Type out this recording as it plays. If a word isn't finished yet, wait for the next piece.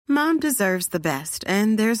Mom deserves the best,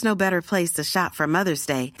 and there's no better place to shop for Mother's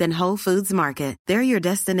Day than Whole Foods Market. They're your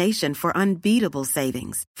destination for unbeatable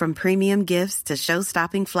savings, from premium gifts to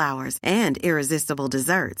show-stopping flowers and irresistible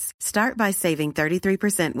desserts. Start by saving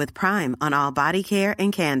 33% with Prime on all body care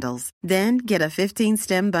and candles. Then get a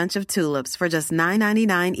 15-stem bunch of tulips for just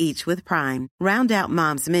 $9.99 each with Prime. Round out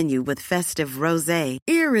Mom's menu with festive rosé,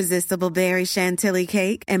 irresistible berry chantilly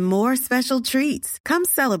cake, and more special treats. Come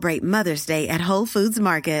celebrate Mother's Day at Whole Foods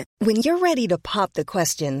Market. When you're ready to pop the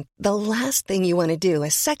question, the last thing you want to do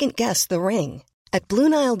is second-guess the ring. At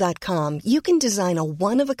BlueNile.com, you can design a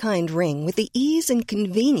one-of-a-kind ring with the ease and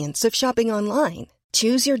convenience of shopping online.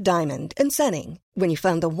 Choose your diamond and setting. When you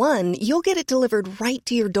find the one, you'll get it delivered right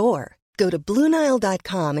to your door. Go to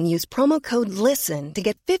BlueNile.com and use promo code LISTEN to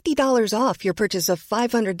get $50 off your purchase of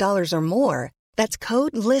 $500 or more. That's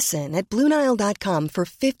code LISTEN at BlueNile.com for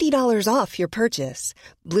 $50 off your purchase.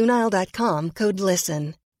 BlueNile.com, code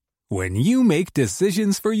LISTEN. When you make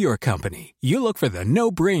decisions for your company, you look for the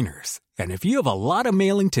no-brainers. And if you have a lot of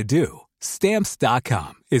mailing to do,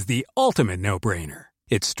 Stamps.com is the ultimate no-brainer.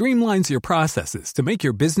 It streamlines your processes to make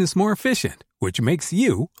your business more efficient, which makes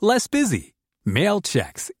you less busy. Mail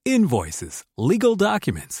checks, invoices, legal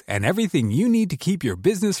documents, and everything you need to keep your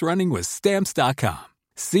business running with Stamps.com.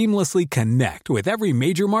 Seamlessly connect with every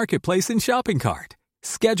major marketplace and shopping cart.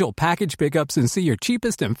 Schedule package pickups and see your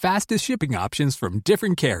cheapest and fastest shipping options from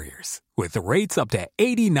different carriers, with rates up to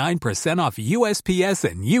 89% off USPS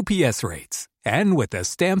and UPS rates. And with the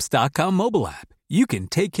Stamps.com mobile app, you can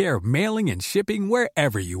take care of mailing and shipping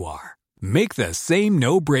wherever you are. Make the same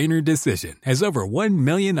no-brainer decision as over 1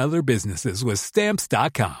 million other businesses with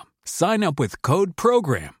Stamps.com. Sign up with code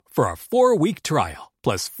PROGRAM for a 4-week trial,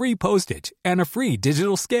 plus free postage and a free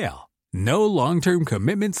digital scale. No long-term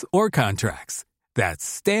commitments or contracts. That's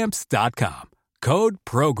Stamps.com. Code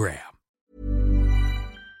PROGRAM.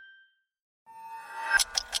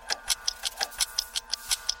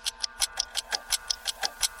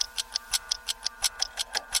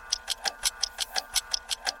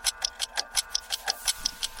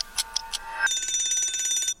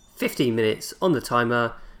 "15 minutes on the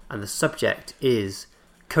timer, and the subject is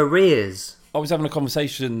careers." I was having a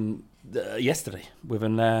conversation yesterday with a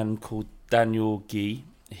man called Daniel Gee.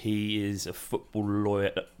 He is a football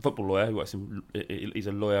lawyer. He works he's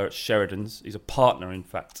a lawyer at Sheridan's. He's a partner, in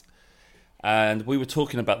fact. And we were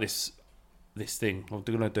talking about this thing. We're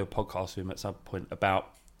going to do a podcast with him at some point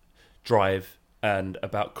about drive and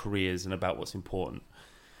about careers and about what's important.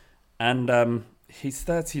 And he's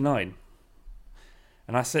 39.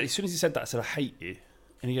 And I said, as soon as he said that, I said, "I hate you."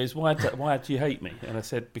 And he goes, why do you hate me? And I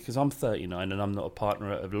said, "Because I'm 39 and I'm not a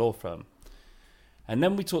partner at a law firm." And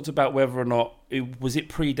then we talked about whether or not was it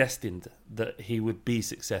predestined that he would be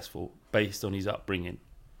successful based on his upbringing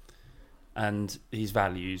and his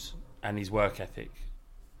values and his work ethic.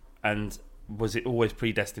 And was it always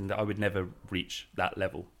predestined that I would never reach that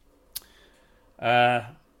level? And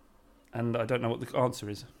I don't know what the answer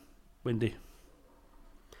is. Windy?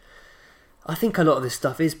 I think a lot of this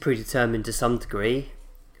stuff is predetermined to some degree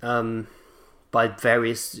by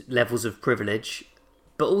various levels of privilege,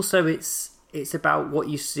 but also it's about what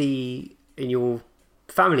you see in your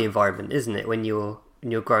family environment, isn't it, when you're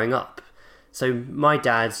growing up. So my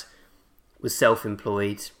dad was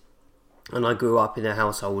self-employed, and I grew up in a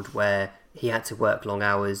household where he had to work long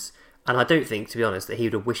hours, and I don't think, to be honest, that he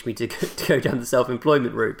would have wished me to go down the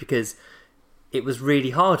self-employment route, because it was really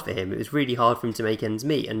hard for him. It was really hard for him to make ends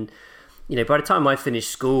meet. And by the time I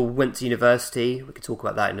finished school, went to university, we could talk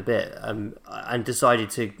about that in a bit, and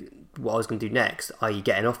decided what I was going to do next, i.e.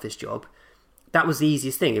 get an office job. That was the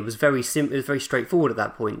easiest thing. It was very simple. It was very straightforward at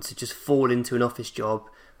that point to just fall into an office job,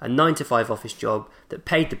 a 9-to-5 office job that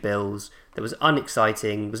paid the bills, that was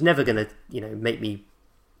unexciting, was never going to, make me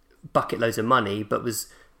bucket loads of money, but was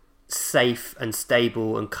safe and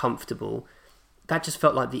stable and comfortable. That just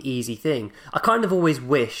felt like the easy thing. I kind of always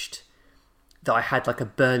wished that I had like a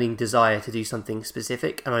burning desire to do something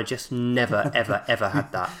specific, and I just never, ever, ever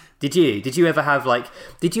had that. Did you? Did you ever have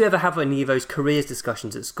any of those careers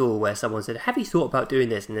discussions at school where someone said, "Have you thought about doing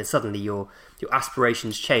this?" And then suddenly your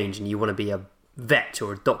aspirations change and you want to be a vet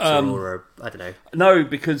or a doctor or I don't know. No,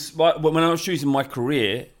 because when I was choosing my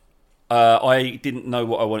career, I didn't know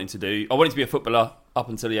what I wanted to do. I wanted to be a footballer up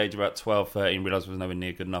until the age of about 12, 13, realised I was nowhere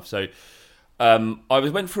near good enough. So I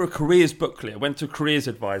went for a careers booklet. I went to a careers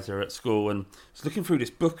advisor at school and was looking through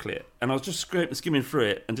this booklet, and I was just skimming through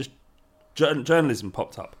it, and just journalism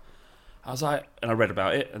popped up. I was like, and I read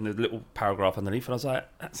about it, and the little paragraph underneath, and I was like,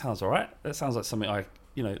 that sounds all right. That sounds like something I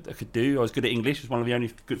could do. I was good at English. It was one of the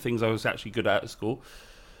only good things I was actually good at school.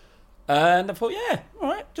 And I thought, yeah, all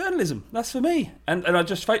right, journalism. That's for me. And I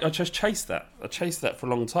just chased that. I chased that for a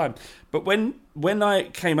long time. But when I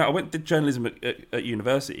came out, I did journalism at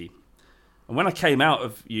university. And when I came out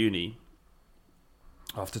of uni,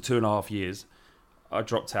 after 2.5 years, I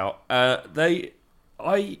dropped out. I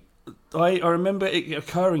remember it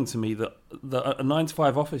occurring to me that a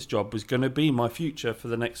 9-to-5 office job was going to be my future for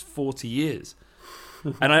the next 40 years.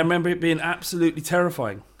 And I remember it being absolutely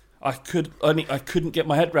terrifying. I couldn't get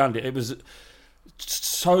my head around it. It was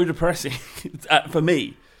so depressing for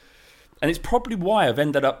me. And it's probably why I've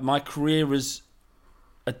ended up, my career as...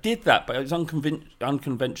 I did that, but it was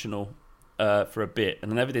unconventional for a bit.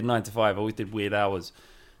 And I never did 9 to 5. I always did weird hours.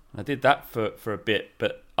 And I did that for a bit.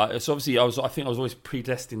 But so obviously, I think I was always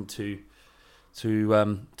predestined to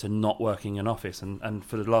not working in an office. And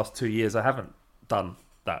for the last 2 years, I haven't done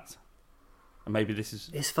that. And maybe this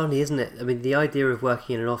is... It's funny, isn't it? I mean, the idea of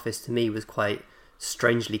working in an office to me was quite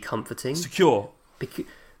strangely comforting. Secure.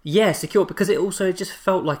 Secure, because it also just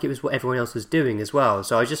felt like it was what everyone else was doing as well.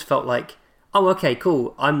 So I just felt like, oh, okay,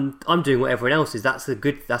 cool. I'm doing what everyone else is. That's a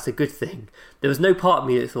good thing. There was no part of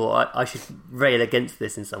me that thought I should rail against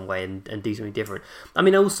this in some way and do something different. I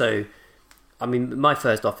mean, my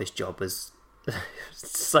first office job was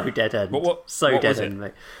so dead end. What dead end,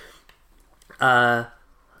 mate.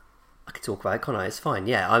 I can talk about it, can't I? It's fine.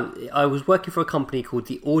 Yeah, I was working for a company called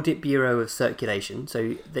the Audit Bureau of Circulation.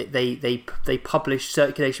 So they publish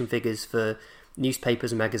circulation figures for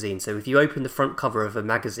newspapers and magazines. So if you open the front cover of a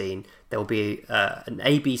magazine, there will be an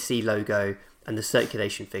ABC logo and the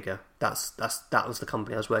circulation figure. That was the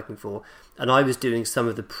company I was working for, and I was doing some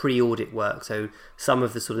of the pre-audit work. So some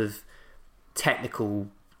of the sort of technical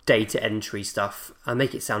data entry stuff. I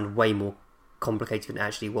make it sound way more complicated than it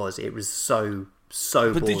actually was. It was so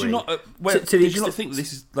boring. But did you not? Did you not think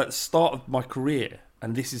this is like the start of my career,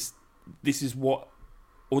 and this is what?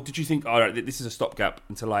 Or did you think, all right, this is a stopgap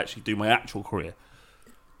until I actually do my actual career?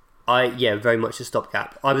 Very much a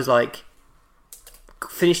stopgap. I was like,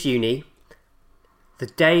 finished uni. The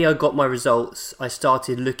day I got my results, I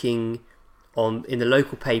started looking in the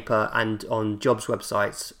local paper and on jobs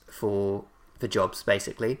websites for jobs,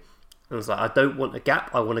 basically. And I was like, I don't want a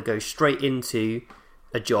gap. I want to go straight into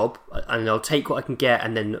a job, and I'll take what I can get,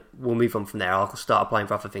 and then we'll move on from there. I'll start applying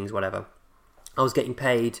for other things, whatever. I was getting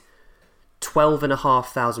paid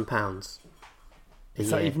 £12,500 a year. Is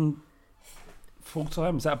that even full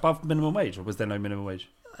time? Is that above minimum wage, or was there no minimum wage?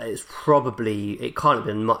 It can't have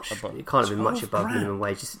been much. It can't have been much above minimum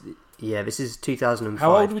wage. This is 2005.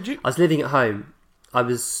 How old were you? I was living at home. I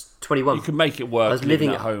was 21. You could make it work. I was living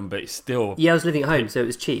at home, but it's still... Yeah, I was living at home, so it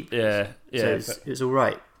was cheap. Yeah. So it was all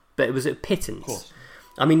right, but it was a pittance. Of course.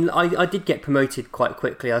 I mean, I did get promoted quite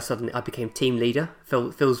quickly. I became team leader.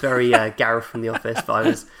 Feels very Gareth from The Office,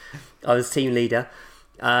 but I was team leader,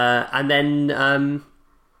 and then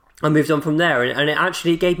I moved on from there. And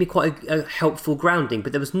it gave me quite a helpful grounding.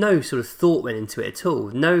 But there was no sort of thought went into it at all.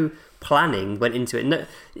 No planning went into it.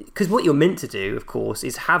 Because what you're meant to do, of course,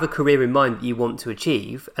 is have a career in mind that you want to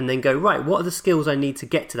achieve, and then go, right, what are the skills I need to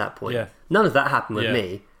get to that point? Yeah. None of that happened with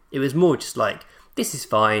me. It was more just like, this is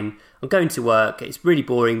fine. I'm going to work. It's really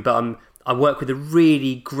boring, but I work with a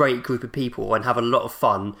really great group of people and have a lot of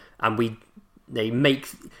fun. And they make,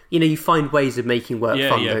 you find ways of making work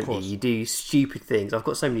fun, don't you? You do stupid things. I've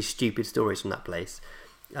got so many stupid stories from that place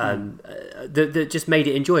that just made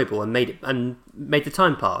it enjoyable and made the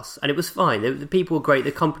time pass. And it was fine. The people were great.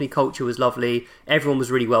 The company culture was lovely. Everyone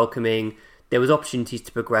was really welcoming. There was opportunities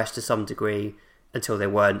to progress to some degree until there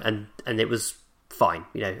weren't, and it was fine.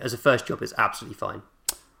 As a first job, it's absolutely fine.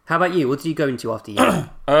 How about you? What did you go into after uni?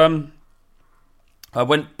 I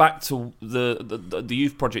went back to the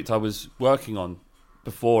youth project I was working on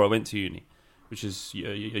before I went to uni, which is a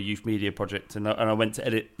youth media project, and I went to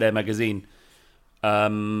edit their magazine,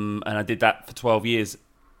 and I did that for 12 years.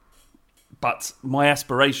 But my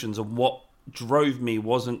aspirations and what drove me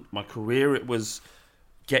wasn't my career; it was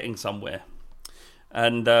getting somewhere.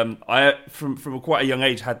 And I, from quite a young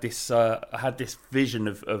age, had this vision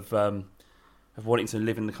of wanting to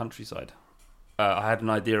live in the countryside. I had an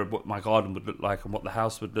idea of what my garden would look like and what the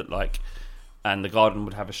house would look like, and the garden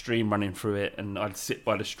would have a stream running through it, and I'd sit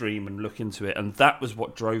by the stream and look into it, and that was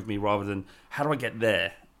what drove me rather than how do I get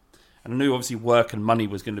there. And I knew obviously work and money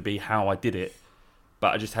was going to be how I did it,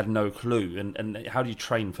 but I just had no clue. And how do you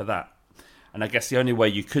train for that? And I guess the only way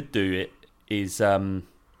you could do it is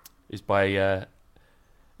by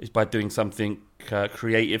doing something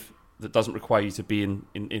creative that doesn't require you to be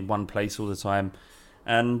in one place all the time.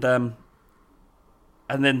 And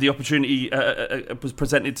then the opportunity was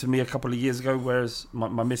presented to me a couple of years ago, whereas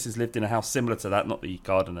my missus lived in a house similar to that, not the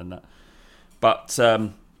garden and that. But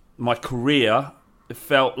my career it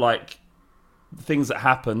felt like the things that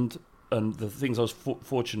happened and the things I was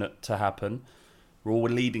fortunate to happen were all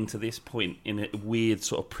leading to this point in a weird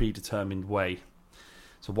sort of predetermined way.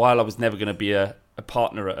 So while I was never going to be a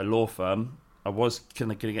partner at a law firm, I was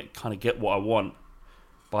going to get what I want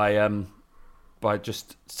by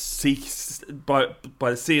just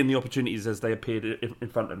by seeing the opportunities as they appeared in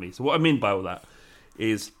front of me. So what I mean by all that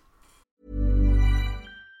is,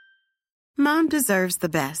 Mom deserves the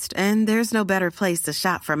best, and there's no better place to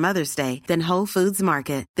shop for Mother's Day than Whole Foods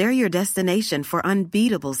Market. They're your destination for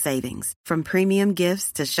unbeatable savings, from premium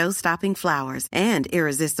gifts to show-stopping flowers and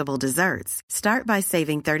irresistible desserts. Start by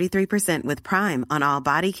saving 33% with Prime on all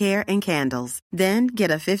body care and candles. Then get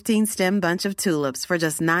a 15-stem bunch of tulips for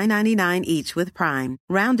just $9.99 each with Prime.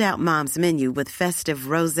 Round out Mom's menu with festive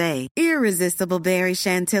rosé, irresistible berry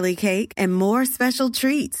chantilly cake, and more special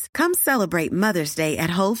treats. Come celebrate Mother's Day at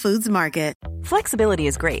Whole Foods Market. Flexibility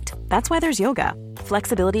is great. That's why there's yoga.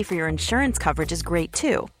 Flexibility for your insurance coverage is great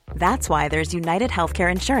too. That's why there's United Healthcare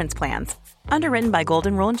Insurance Plans. Underwritten by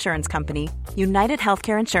Golden Rule Insurance Company, United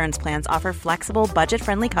Healthcare Insurance Plans offer flexible,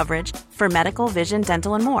 budget-friendly coverage for medical, vision,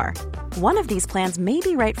 dental, and more. One of these plans may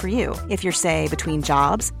be right for you if you're, say, between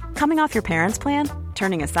jobs, coming off your parents' plan,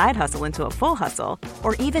 turning a side hustle into a full hustle,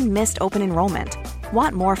 or even missed open enrollment.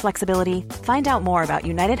 Want more flexibility? Find out more about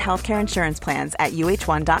United Healthcare Insurance Plans at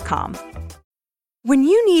uh1.com. When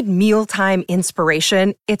you need mealtime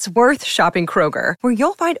inspiration, it's worth shopping Kroger, where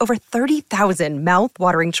you'll find over 30,000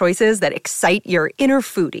 mouth-watering choices that excite your inner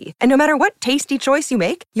foodie. And no matter what tasty choice you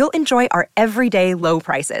make, you'll enjoy our everyday low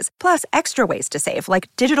prices, plus extra ways to save, like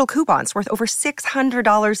digital coupons worth over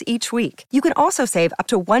 $600 each week. You can also save up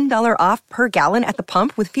to $1 off per gallon at the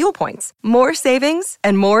pump with fuel points. More savings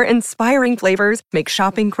and more inspiring flavors make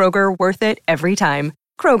shopping Kroger worth it every time.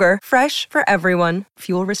 Kroger, fresh for everyone.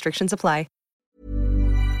 Fuel restrictions apply.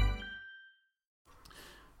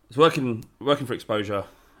 I was working for Exposure,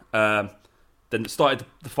 then started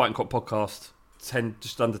the Fighting Cock podcast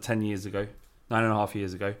just under 10 years ago, 9.5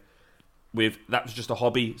 years ago. That was just a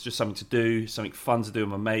hobby. It's just something to do, something fun to do with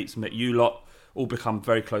my mates. Met you lot, all become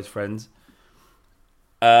very close friends.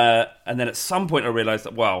 And then at some point I realised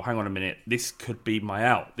that, wow, hang on a minute, this could be my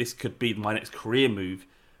out. This could be my next career move,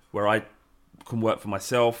 where I can work for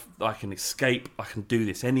myself, I can escape, I can do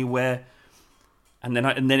this anywhere. And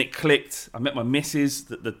then it clicked. I met my missus.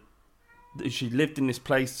 She lived in this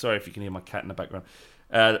place. Sorry if you can hear my cat in the background.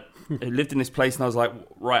 Lived in this place, and I was like,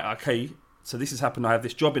 right, okay. So this has happened. I have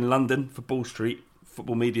this job in London for Ball Street,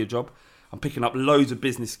 football media job. I'm picking up loads of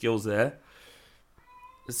business skills there.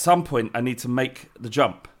 At some point, I need to make the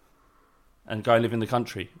jump and go and live in the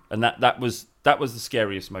country. And that was the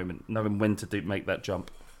scariest moment, knowing when to make that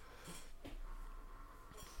jump.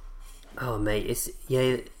 Oh, mate,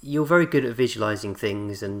 you're very good at visualising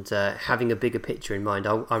things and having a bigger picture in mind.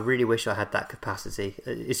 I really wish I had that capacity.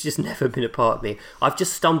 It's just never been a part of me. I've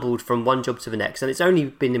just stumbled from one job to the next, and it's only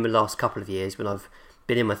been in the last couple of years when I've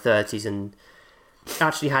been in my 30s and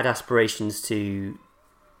actually had aspirations to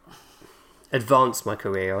advance my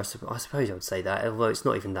career. I suppose I would say that, although it's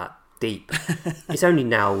not even that deep. It's only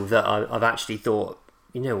now that I've actually thought,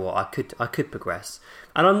 you know what, I could progress.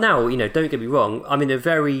 And I'm now, don't get me wrong, I'm in a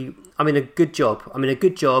good job. I'm in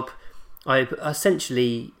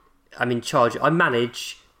charge. I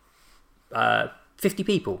manage 50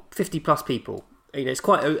 people, 50 plus people. It's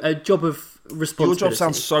quite a job of responsibility. Your job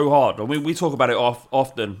sounds so hard. I mean, we talk about it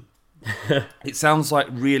often. It sounds like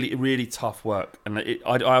really, really tough work, and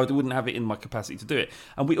I wouldn't have it in my capacity to do it.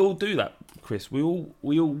 And we all do that, Chris. We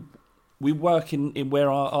work in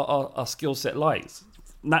where our skill set lies.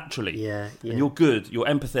 Naturally, yeah. And you're good, you're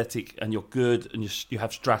empathetic, and you're good, and you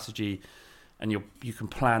have strategy, and you can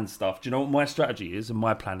plan stuff. Do you know what my strategy is and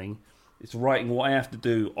my planning? It's writing what I have to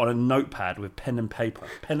do on a notepad with pen and paper,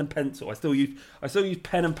 pen and pencil. I still use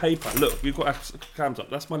pen and paper. Look, you've got our cams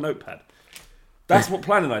up. That's my notepad. That's what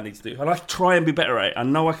planning I need to do, and I try and be better at it. I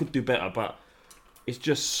know I could do better, but it's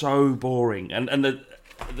just so boring. And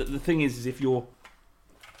the thing is if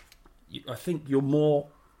I think you're more.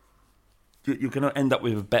 You're going to end up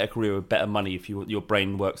with a better career with better money if your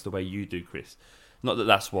brain works the way you do, Chris. Not that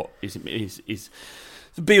that's what is the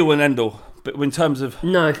be all and end all, but in terms of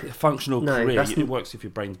a functional career, it works if your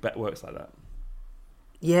brain works like that.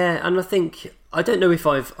 Yeah, and I don't know if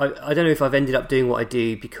I've ended up doing what I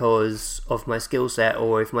do because of my skill set,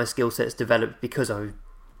 or if my skill set's developed because I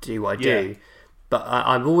do what I do. But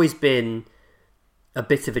I've always been a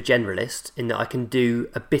bit of a generalist in that I can do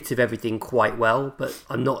a bit of everything quite well, but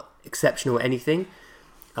I'm not exceptional at anything.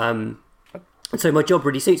 So my job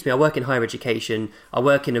really suits me. I work in higher education. I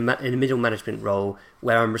work in a middle management role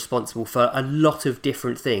where I'm responsible for a lot of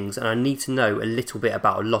different things, and I need to know a little bit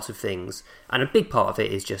about a lot of things. And a big part of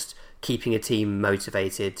it is just keeping a team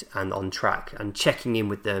motivated and on track, and checking in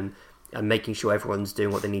with them and making sure everyone's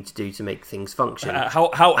doing what they need to do to make things function.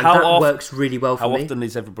 How works really well for me. How often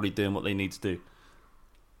is everybody doing what they need to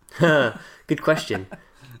do? Good question.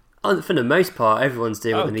 For the most part, everyone's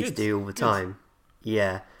doing what they need to do all the Good. time.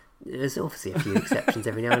 Yeah. There's obviously a few exceptions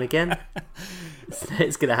every now and again.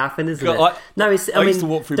 It's going to happen, isn't it? I used to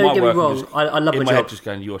walk through don't my get me work wrong. and just, I love in my my head job. just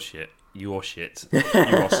going, you're shit. You are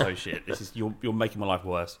so shit. You're making my life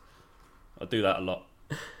worse. I do that a lot.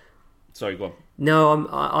 Sorry, go on. No,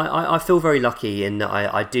 I feel very lucky in that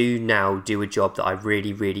I do now do a job that I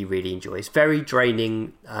really, really, really enjoy. It's very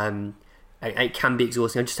draining. It can be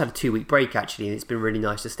exhausting. I just had a 2-week break, actually, and it's been really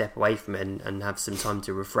nice to step away from it and have some time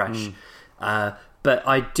to refresh. But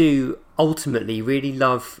I do ultimately really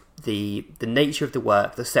love the nature of the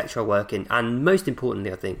work, the sector I work in, and most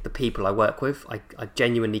importantly, I think, the people I work with. I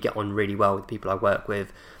genuinely get on really well with the people I work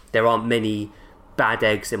with. There aren't many bad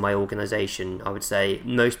eggs in my organisation, I would say.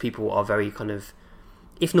 Most people are very kind of,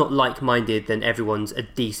 if not like-minded, then everyone's a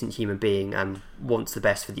decent human being and wants the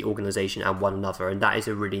best for the organisation and one another, and that is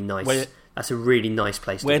a really nice place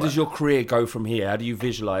to work. Where does your career go from here? How do you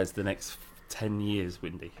visualise the next 10 years,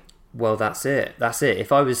 Windy? Well, that's it.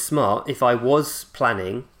 If I was smart, if I was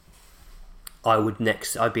planning,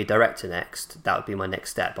 I'd be a director next. That would be my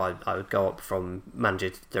next step. I would go up from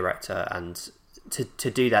manager to director, and to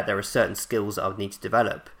do that, there are certain skills that I would need to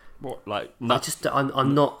develop. What, like?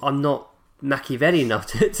 I'm not Machiavelli enough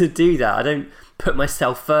to do that. I don't put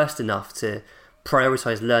myself first enough to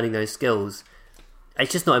prioritise learning those skills.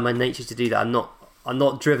 It's just not in my nature to do that. I'm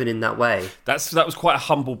not driven in that way. That was quite a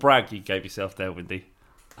humble brag you gave yourself there, Windy.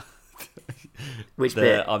 Which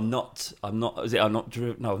bit? I'm not. Is it? I'm not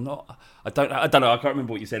driven. No, I'm not. I don't know. I can't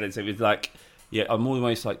remember what you said. So it was like, yeah, I'm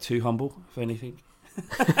almost like too humble, if anything.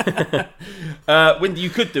 Windy,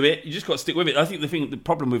 you could do it. You just got to stick with it. I think the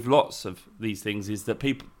problem with lots of these things is that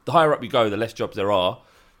people, the higher up you go, the less jobs there are,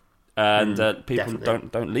 and people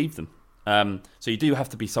don't leave them. So you do have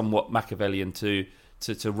to be somewhat Machiavellian to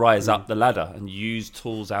rise up the ladder and use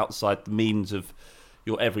tools outside the means of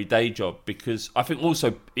your everyday job, because I think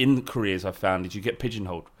also in careers I've found is you get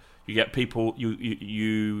pigeonholed. You get people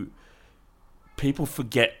people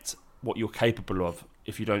forget what you're capable of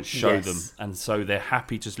if you don't show them, and so they're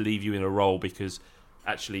happy to just leave you in a role because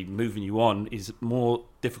actually moving you on is more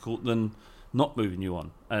difficult than not moving you on.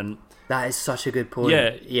 And that is such a good point.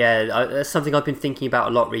 That's something I've been thinking about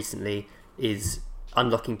a lot recently, is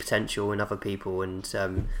unlocking potential in other people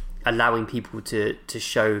and allowing people to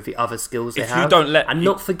show the other skills they have,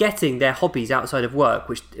 not forgetting their hobbies outside of work,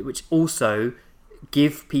 which also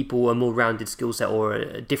give people a more rounded skill set or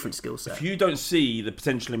a different skill set. If you don't see the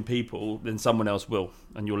potential in people, then someone else will,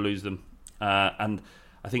 and you'll lose them. And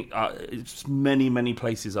I think it's many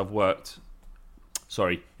places I've worked.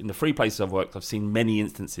 Sorry, in the 3 places I've worked, I've seen many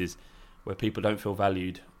instances where people don't feel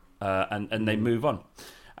valued, and they move on.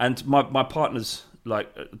 And my partner's,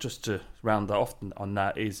 like, just to round that off on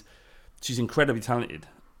that, is she's incredibly talented,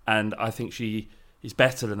 and I think she is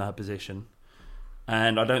better than her position,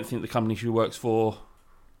 and I don't think the company she works for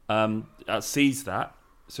sees that,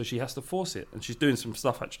 so she has to force it, and she's doing some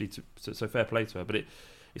stuff actually so fair play to her, but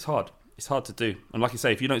it's hard to do. And like you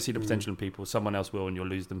say, if you don't see the potential in people, someone else will, and you'll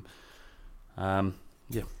lose them. I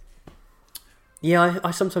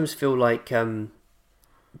sometimes feel like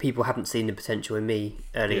people haven't seen the potential in me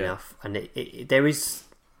early enough, and it's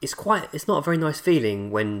not a very nice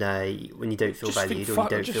feeling when you don't feel valued or you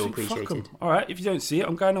don't feel appreciated. All right, if you don't see it,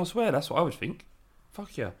 I'm going elsewhere. That's what I would think.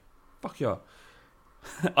 Fuck yeah.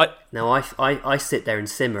 I sit there and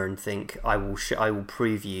simmer and think I will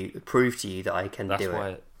prove to you that I can do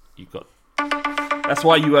it. That's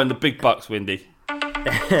why you earn the big bucks, Windy.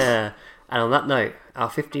 And on that note, our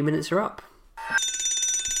 15 minutes are up.